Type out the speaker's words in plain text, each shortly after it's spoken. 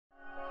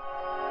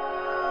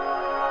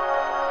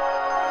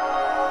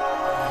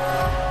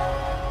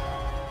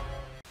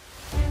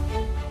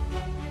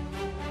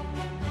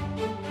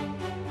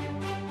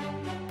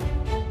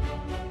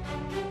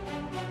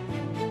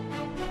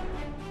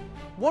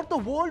the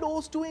world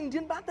owes to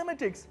Indian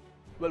mathematics?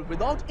 Well,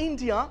 without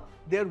India,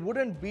 there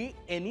wouldn't be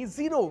any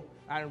zero.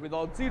 And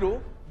without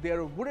zero,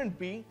 there wouldn't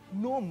be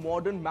no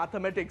modern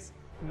mathematics,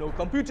 no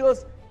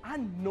computers,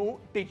 and no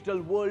digital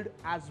world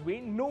as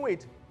we know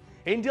it.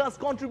 India's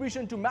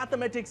contribution to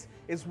mathematics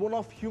is one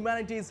of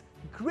humanity's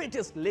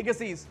greatest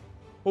legacies.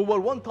 Over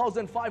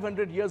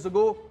 1,500 years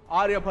ago,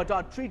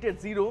 Aryabhata treated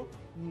zero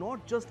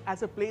not just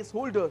as a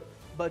placeholder,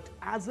 but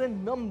as a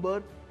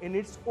number in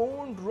its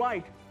own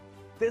right.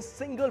 This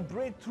single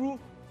breakthrough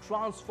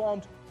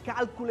transformed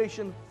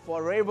calculation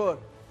forever.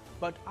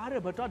 But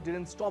Aryabhata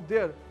didn't stop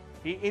there.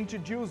 He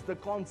introduced the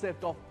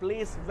concept of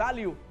place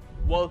value,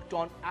 worked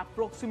on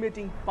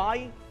approximating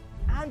pi,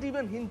 and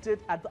even hinted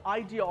at the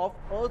idea of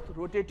Earth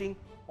rotating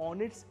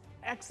on its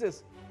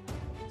axis.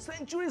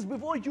 Centuries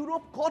before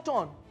Europe caught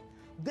on.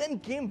 Then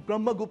came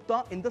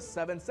Brahmagupta in the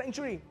 7th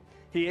century.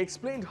 He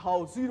explained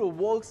how zero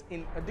works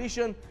in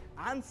addition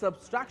and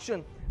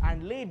subtraction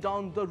and laid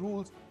down the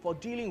rules for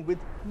dealing with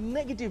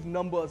negative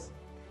numbers.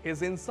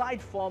 His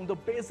insight formed the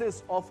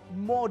basis of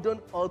modern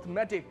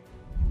arithmetic.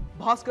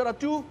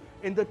 Bhaskara II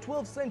in the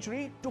 12th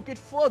century took it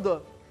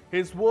further.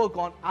 His work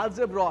on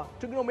algebra,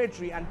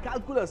 trigonometry, and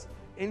calculus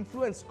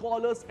influenced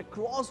scholars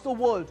across the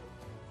world.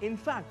 In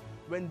fact,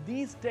 when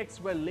these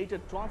texts were later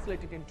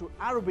translated into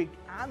Arabic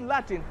and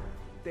Latin,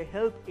 they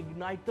helped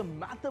ignite the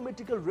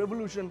mathematical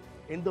revolution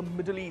in the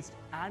Middle East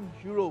and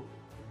Europe.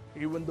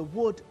 Even the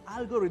word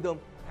algorithm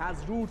has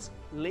roots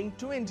linked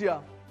to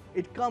India.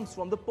 It comes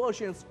from the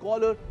Persian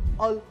scholar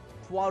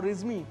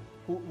Al-Khwarizmi,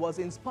 who was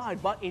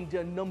inspired by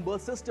Indian number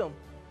system.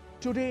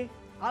 Today,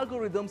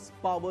 algorithms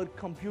power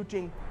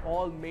computing,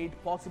 all made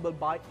possible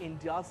by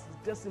India's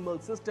decimal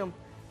system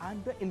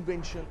and the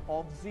invention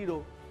of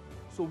zero.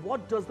 So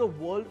what does the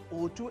world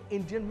owe to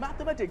Indian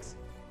mathematics?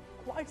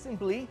 Quite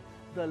simply,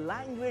 the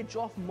language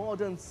of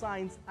modern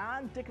science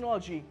and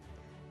technology.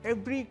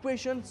 Every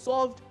equation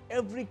solved,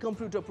 every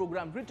computer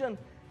program written,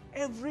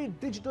 every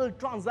digital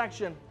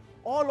transaction,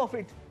 all of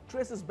it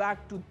traces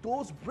back to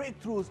those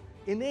breakthroughs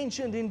in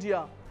ancient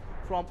India.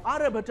 From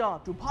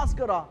Aryabhata to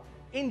Bhaskara,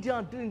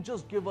 India didn't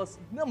just give us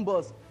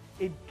numbers,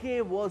 it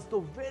gave us the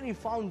very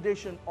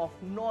foundation of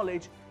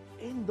knowledge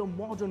in the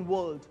modern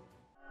world.